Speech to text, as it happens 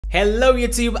Hello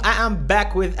YouTube, I am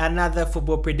back with another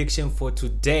football prediction for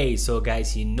today. So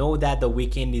guys, you know that the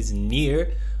weekend is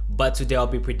near, but today I'll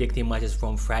be predicting matches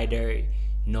from Friday,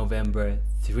 November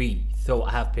 3. So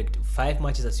I have picked 5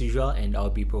 matches as usual, and I'll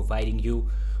be providing you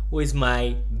with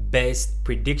my best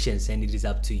predictions, and it is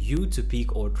up to you to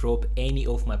pick or drop any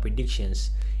of my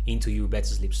predictions into your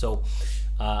better sleep. So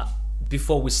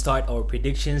before we start our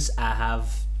predictions, I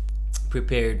have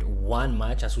prepared one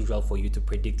match as usual for you to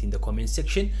predict in the comment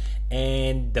section,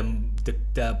 and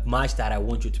the match that I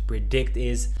want you to predict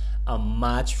is a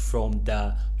match from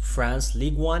the France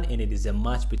League 1, and it is a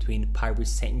match between Paris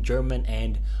Saint-Germain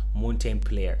and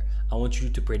Montpellier. I want you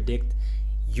to predict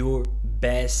your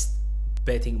best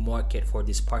betting market for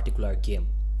this particular game.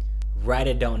 Write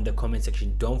it down in the comment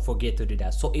section. Don't forget to do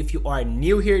that. So if you are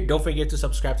new here, don't forget to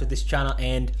subscribe to this channel,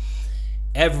 and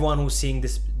everyone who's seeing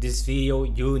this video,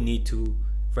 you need to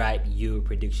write your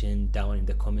prediction down in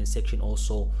the comment section.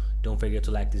 Also, don't forget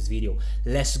to like this video.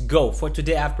 Let's go. For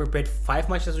today, I've prepared 5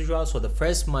 matches as usual. So the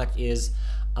first match is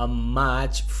a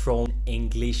match from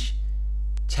English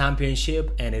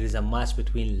Championship, and it is a match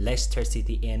between Leicester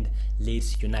City and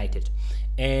Leeds United.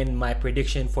 And my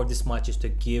prediction for this match is to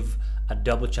give a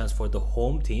double chance for the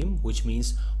home team, which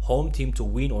means home team to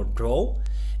win or draw,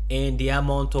 and the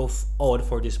amount of odd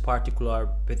for this particular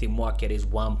betting market is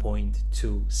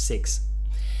 1.26.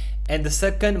 And the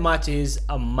second match is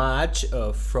a match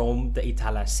from the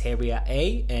Italian Serie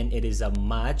A, and it is a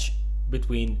match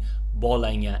between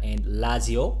Bologna and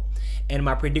Lazio. And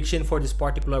my prediction for this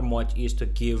particular match is to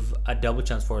give a double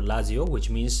chance for Lazio, which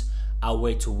means a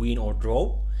way to win or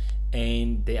draw,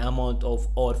 and the amount of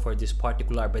odd for this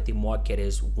particular betting market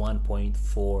is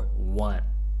 1.41.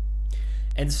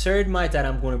 And the third match that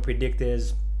I'm going to predict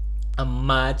is a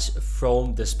match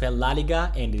from the Spain La Liga,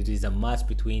 and it is a match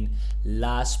between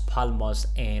Las Palmas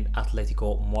and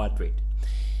Atletico Madrid.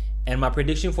 And my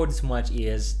prediction for this match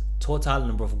is total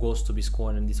number of goals to be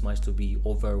scored in this match to be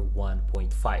over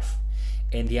 1.5,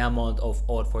 and the amount of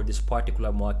odd for this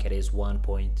particular market is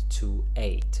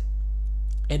 1.28.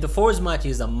 And the fourth match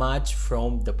is a match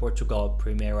from the Portugal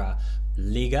Primeira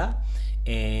Liga,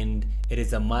 and it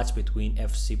is a match between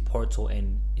FC Porto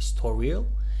and Estoril.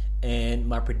 And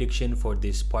my prediction for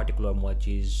this particular match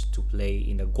is to play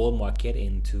in the goal market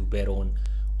and to bet on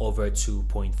over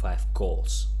 2.5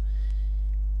 goals.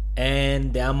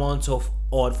 And the amount of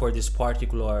odd for this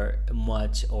particular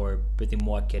match or betting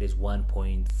market is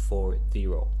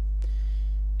 1.40.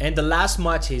 And the last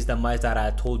match is the match that I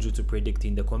told you to predict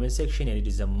in the comment section, and it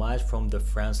is a match from the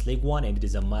France League 1, and it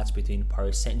is a match between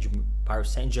Paris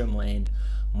Saint-Germain and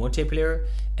Montpellier.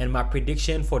 And my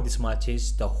prediction for this match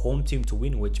is the home team to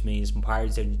win, which means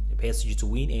PSG to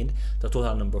win, and the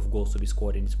total number of goals to be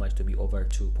scored in this match to be over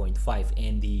 2.5,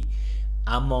 and the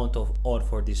amount of odd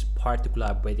for this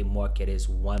particular betting market is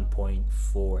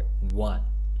 1.41.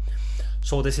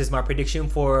 So this is my prediction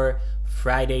for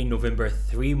Friday, November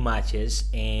 3 matches,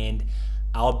 and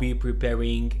I'll be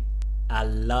preparing a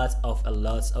lot of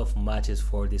matches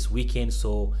for this weekend.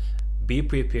 So be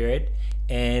prepared,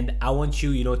 and I want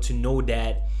you, to know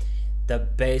that the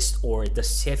best or the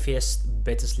safest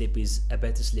better sleep is a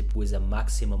better sleep with a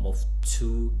maximum of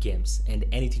 2 games, and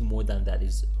anything more than that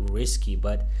is risky.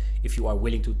 But if you are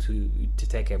willing to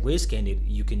take a risk, and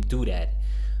you can do that,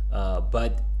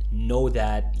 but know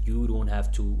that you don't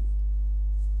have to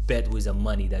bet with the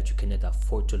money that you cannot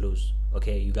afford to lose.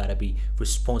 Okay, you gotta be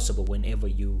responsible whenever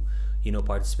you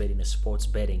participate in a sports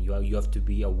betting. You have to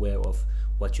be aware of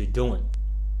what you're doing.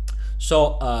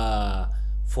 So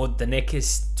for the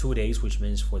next 2 days, which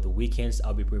means for the weekends,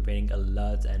 I'll be preparing a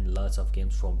lot and lots of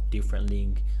games from different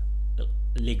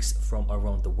leagues from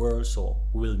around the world. So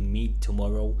we'll meet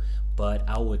tomorrow, but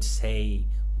I would say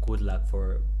good luck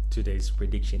for today's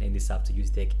prediction, and it's up to you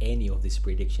to take any of these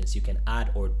predictions. You can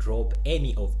add or drop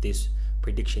any of this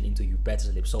prediction into your better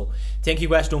sleep. So thank you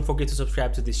guys. Don't forget to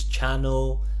subscribe to this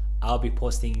channel. I'll be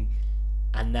posting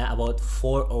about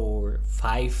 4 or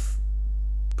 5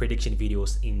 prediction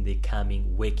videos in the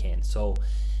coming weekend. So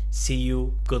see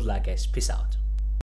you. Good luck guys. Peace out.